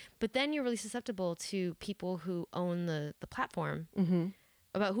 Yeah. but then you're really susceptible to people who own the platform Mm-hmm.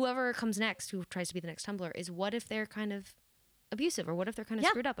 about whoever comes next, who tries to be the next Tumblr, is what if they're kind of abusive, or what if they're kind of Yeah.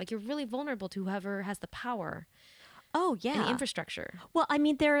 screwed up? Like, you're really vulnerable to whoever has the power Oh and yeah. the infrastructure. Well, I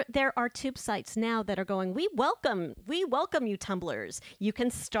mean, there are tube sites now that are going, we welcome you Tumblrs. You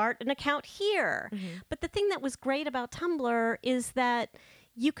can start an account here. But the thing that was great about Tumblr is that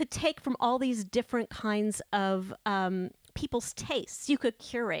you could take from all these different kinds of people's tastes. You could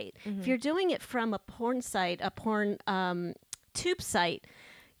curate. If you're doing it from a porn site, a porn tube site,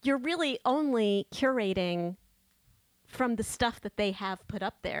 you're really only curating from the stuff that they have put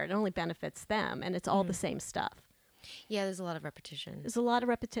up there. It only benefits them, and it's all the same stuff. Yeah, there's a lot of repetition. There's a lot of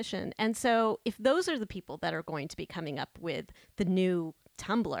repetition. And so if those are the people that are going to be coming up with the new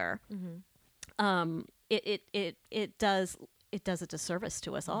Tumblr, it does a disservice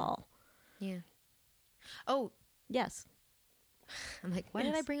to us all. Yeah. Oh, Yes. I'm like, why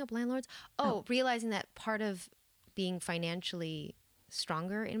did I Yes. bring up landlords? Realizing that part of being financially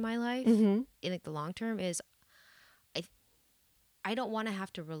stronger in my life, in like the long term, is I don't want to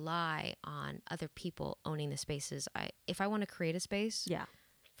have to rely on other people owning the spaces. If I want to create a space Yeah.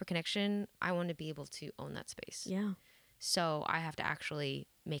 for connection, I want to be able to own that space. Yeah. So I have to actually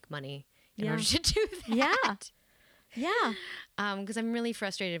make money in Yeah. order to do Yeah. that. Yeah. Because I'm really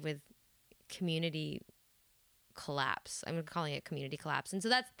frustrated with community collapse. I'm calling it community collapse. And so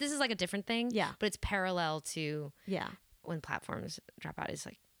this is like a different thing. Yeah. But it's parallel to Yeah. when platforms drop out. It's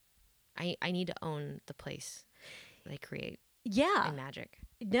like, I need to own the place that I create Yeah. my magic.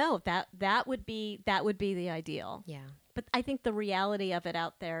 No, that would be the ideal. Yeah. But I think the reality of it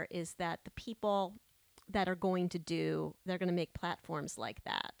out there is that the people that are going to make platforms like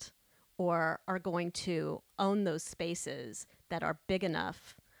that, or are going to own those spaces that are big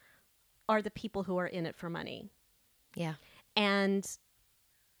enough, are the people who are in it for money. Yeah. And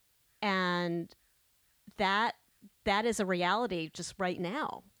that is a reality just right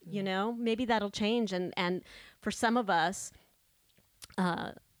now. Maybe that'll change, and for some of us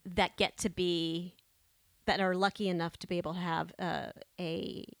that are lucky enough to be able to have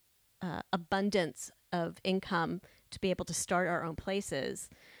a abundance of income to be able to start our own places,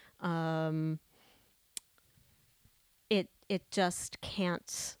 it just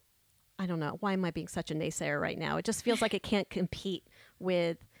can't. I don't know, why am I being such a naysayer right now? It just feels like it can't compete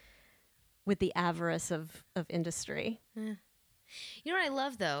with the avarice of industry. You know what I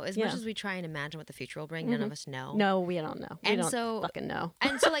love, though? As much as we try and imagine what the future will bring, none of us know. No, we don't know. We And don't so- fucking know.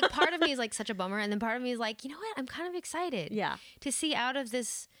 And so, like, part of me is like such a bummer, and then part of me is like, you know what? I'm kind of excited. Yeah. To see out of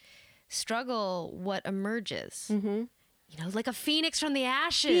this struggle, what emerges. Mm-hmm. You know, like a phoenix from the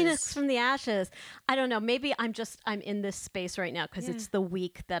ashes. Phoenix from the ashes. I don't know. Maybe I'm in this space right now because it's the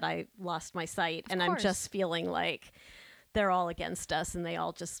week that I lost my sight. And I'm just feeling like they're all against us and they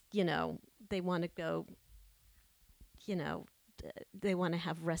all just, they want to go, they want to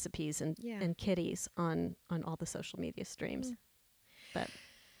have recipes and kitties on all the social media streams. But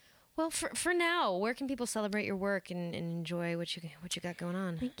well, for now, where can people celebrate your work and enjoy what you got going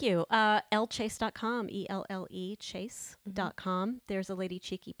on? Thank you. Ellchase.com, ELLE chase.com. There's a Lady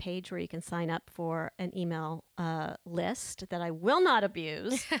Cheeky page where you can sign up for an email list that I will not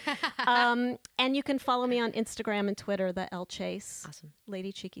abuse. And you can follow me on Instagram and Twitter, the L Chase. Awesome.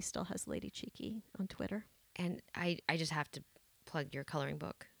 Lady Cheeky still has Lady Cheeky on Twitter. And I just have to plug your coloring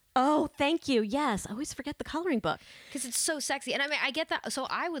book. Oh, thank you. Yes. I always forget the coloring book. Because it's so sexy. And I mean, I get that. So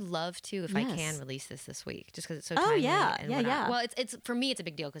I would love to, if I can, release this week, just because it's so timely. Oh, yeah. And yeah. Well, it's for me, it's a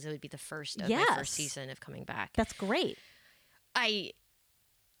big deal because it would be the first of my first season of coming back. That's great. I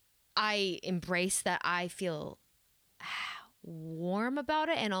embrace that. I feel warm about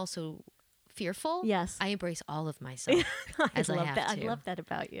it and also fearful. Yes. I embrace all of myself as I have that. to. I love that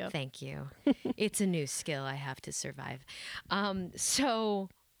about you. Thank you. It's a new skill I have to survive. So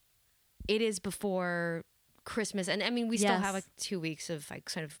it is before Christmas. And I mean, we still have like 2 weeks of like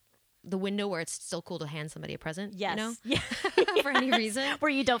sort of the window where it's still cool to hand somebody a present. Yes. You know? Yeah. For any reason.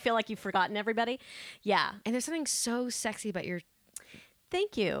 Where you don't feel like you've forgotten everybody. Yeah. And there's something so sexy about your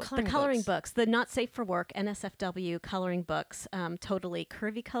Thank you. The coloring books, the Not Safe for Work NSFW coloring books, Totally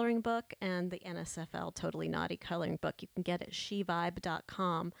Curvy coloring book, and the NSFL Totally Naughty coloring book. You can get it at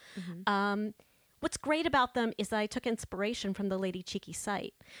shevibe.com. Mm-hmm. What's great about them is I took inspiration from the Lady Cheeky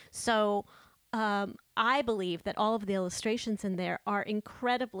site. So I believe that all of the illustrations in there are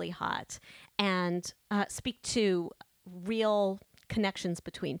incredibly hot and speak to real connections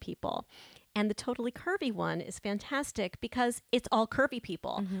between people. And the Totally Curvy one is fantastic because it's all curvy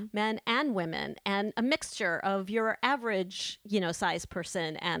people, men and women, and a mixture of your average, size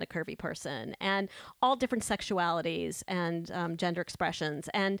person and a curvy person, and all different sexualities and gender expressions.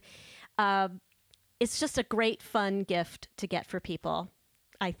 And it's just a great, fun gift to get for people,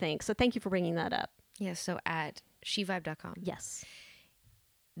 I think. So thank you for bringing that up. Yeah, so at shevibe.com. Yes.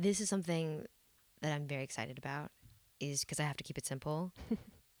 This is something that I'm very excited about, is because I have to keep it simple.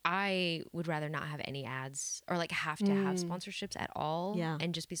 I would rather not have any ads or like have to have sponsorships at all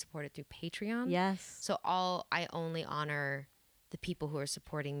and just be supported through Patreon. Yes. So I only honor the people who are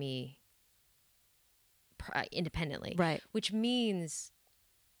supporting me independently. Right. Which means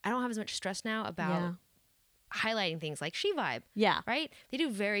I don't have as much stress now about highlighting things like She Vibe. Yeah. Right? They do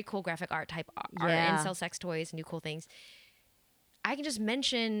very cool graphic art type art and sell sex toys and do cool things. I can just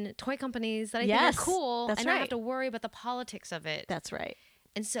mention toy companies that I think are cool and not have to worry about the politics of it. That's right.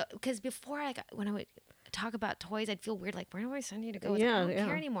 And so, because before when I would talk about toys, I'd feel weird. Like, where do I send you to go? I don't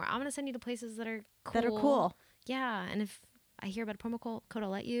care anymore. I'm going to send you to places that are cool. Yeah. And if I hear about a promo code, I'll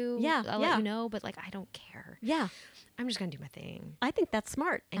let you. I'll let you know. But like, I don't care. Yeah. I'm just going to do my thing. I think that's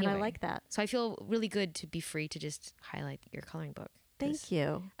smart. Anyway. And I like that. So I feel really good to be free to just highlight your coloring book. Thank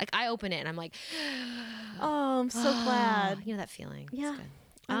you. Like, I open it and I'm like, oh, I'm so glad. You know that feeling. Yeah.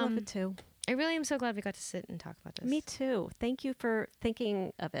 I love it too. I really am so glad we got to sit and talk about this. Me too. Thank you for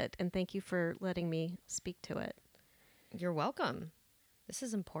thinking of it, and thank you for letting me speak to it. You're welcome. This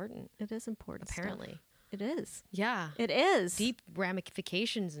is important. It is important. Apparently. It is. Yeah. It is. Deep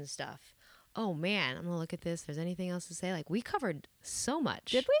ramifications and stuff. Oh, man. I'm going to look at this. If there's anything else to say. Like, we covered so much.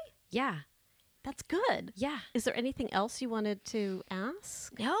 Did we? Yeah. That's good. Yeah. Is there anything else you wanted to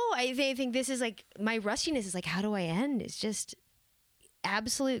ask? No, I think this is like, my rustiness is like, how do I end? It's just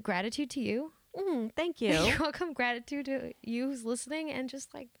absolute gratitude to you. Thank you. You're welcome. Gratitude to you who's listening, and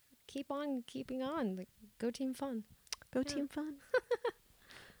just like keep on keeping on. Like, go Team Fun. Go Team Fun.